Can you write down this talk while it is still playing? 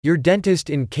Your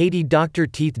dentist in Katy. Dr.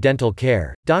 Teeth Dental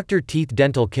Care. Dr. Teeth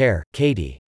Dental Care,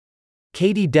 Katy.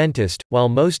 Katy Dentist. While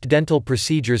most dental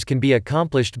procedures can be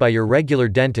accomplished by your regular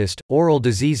dentist, oral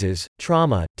diseases,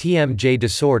 trauma, TMJ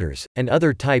disorders, and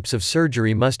other types of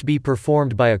surgery must be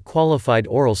performed by a qualified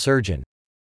oral surgeon.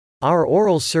 Our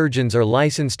oral surgeons are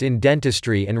licensed in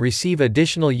dentistry and receive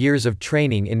additional years of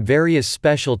training in various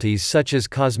specialties such as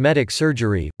cosmetic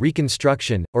surgery,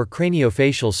 reconstruction, or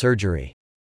craniofacial surgery.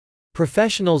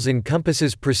 Professionals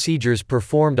encompasses procedures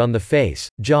performed on the face,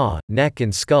 jaw, neck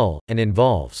and skull, and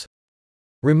involves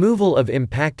removal of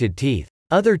impacted teeth.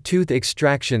 Other tooth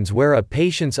extractions where a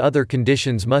patient's other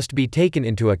conditions must be taken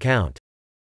into account.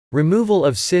 Removal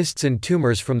of cysts and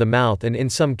tumors from the mouth and in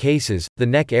some cases, the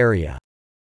neck area.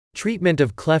 Treatment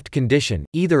of cleft condition,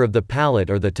 either of the palate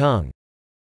or the tongue.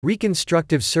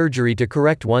 Reconstructive surgery to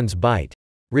correct one's bite.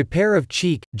 Repair of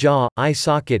cheek, jaw, eye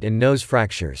socket and nose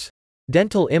fractures.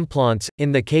 Dental implants,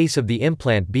 in the case of the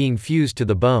implant being fused to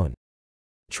the bone.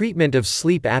 Treatment of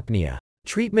sleep apnea.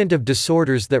 Treatment of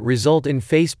disorders that result in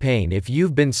face pain. If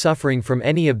you've been suffering from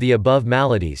any of the above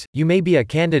maladies, you may be a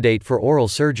candidate for oral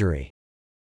surgery.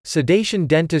 Sedation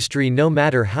dentistry. No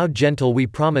matter how gentle we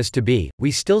promise to be,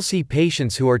 we still see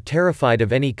patients who are terrified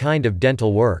of any kind of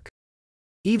dental work.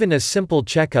 Even a simple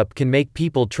checkup can make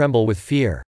people tremble with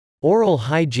fear. Oral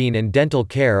hygiene and dental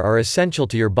care are essential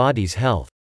to your body's health.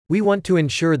 We want to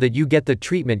ensure that you get the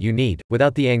treatment you need,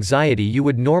 without the anxiety you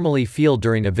would normally feel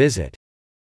during a visit.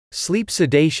 Sleep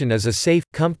sedation is a safe,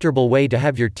 comfortable way to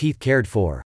have your teeth cared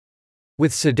for.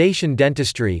 With sedation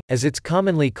dentistry, as it's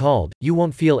commonly called, you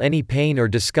won't feel any pain or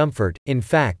discomfort. In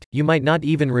fact, you might not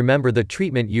even remember the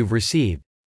treatment you've received.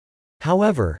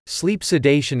 However, sleep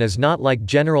sedation is not like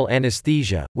general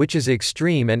anesthesia, which is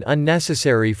extreme and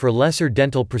unnecessary for lesser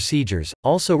dental procedures,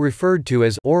 also referred to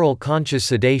as oral conscious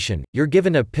sedation. You're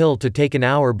given a pill to take an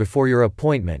hour before your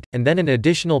appointment, and then an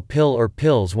additional pill or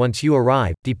pills once you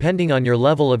arrive. Depending on your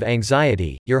level of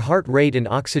anxiety, your heart rate and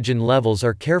oxygen levels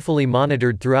are carefully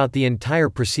monitored throughout the entire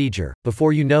procedure.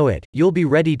 Before you know it, you'll be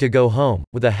ready to go home,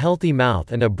 with a healthy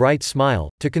mouth and a bright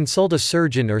smile. To consult a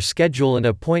surgeon or schedule an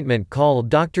appointment, call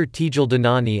Dr. Tejal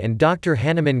Danani and Dr.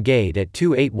 Hanuman Gade at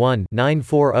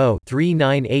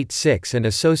 281-940-3986 and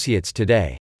Associates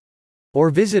today. Or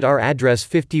visit our address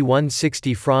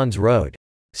 5160 Franz Road,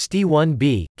 St.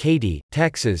 1B, Katy,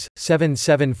 Texas,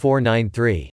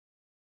 77493.